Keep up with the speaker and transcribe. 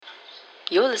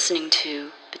You're listening to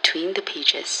Between the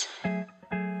Pages.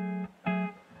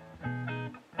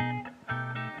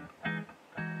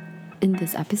 In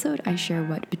this episode, I share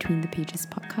what Between the Pages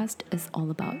podcast is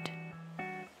all about.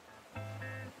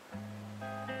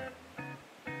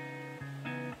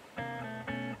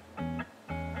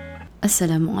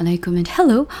 Assalamualaikum and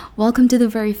hello, welcome to the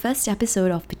very first episode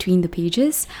of Between the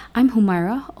Pages. I'm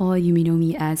Humaira, or you may know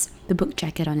me as the Book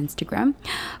Jacket on Instagram.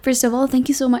 First of all, thank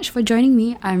you so much for joining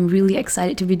me. I'm really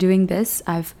excited to be doing this.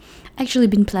 I've actually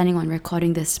been planning on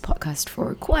recording this podcast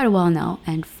for quite a while now,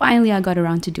 and finally I got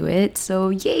around to do it, so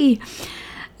yay!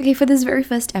 Okay, for this very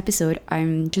first episode,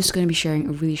 I'm just going to be sharing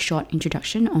a really short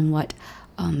introduction on what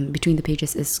Between the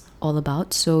Pages is all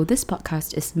about. So this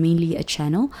podcast is mainly a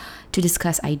channel to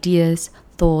discuss ideas,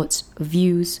 thoughts,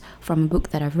 views from a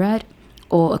book that I've read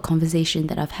or a conversation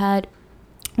that I've had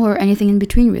or anything in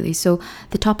between really. So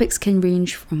the topics can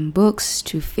range from books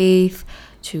to faith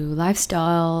to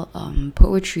lifestyle,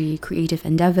 poetry, creative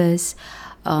endeavors,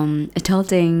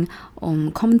 adulting,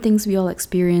 common things we all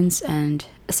experience, and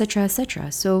etc.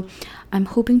 etc. So I'm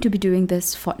hoping to be doing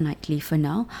this fortnightly for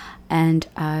now, and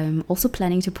I'm also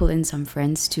planning to pull in some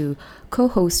friends to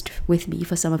co-host with me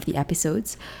for some of the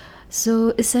episodes.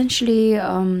 So essentially,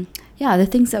 the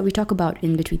things that we talk about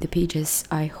in Between the Pages,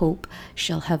 I hope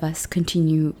shall have us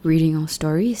continue reading our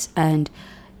stories and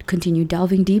continue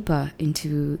delving deeper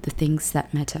into the things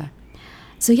that matter.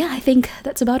 So I think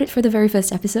that's about it for the very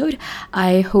first episode.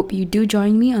 I hope you do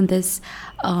join me on this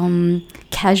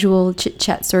casual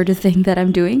chit-chat sort of thing that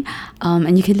I'm doing.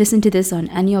 And you can listen to this on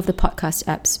any of the podcast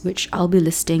apps, which I'll be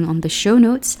listing on the show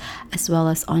notes as well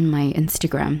as on my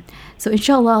Instagram. So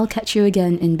inshallah, I'll catch you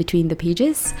again in Between the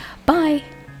Pages. Bye!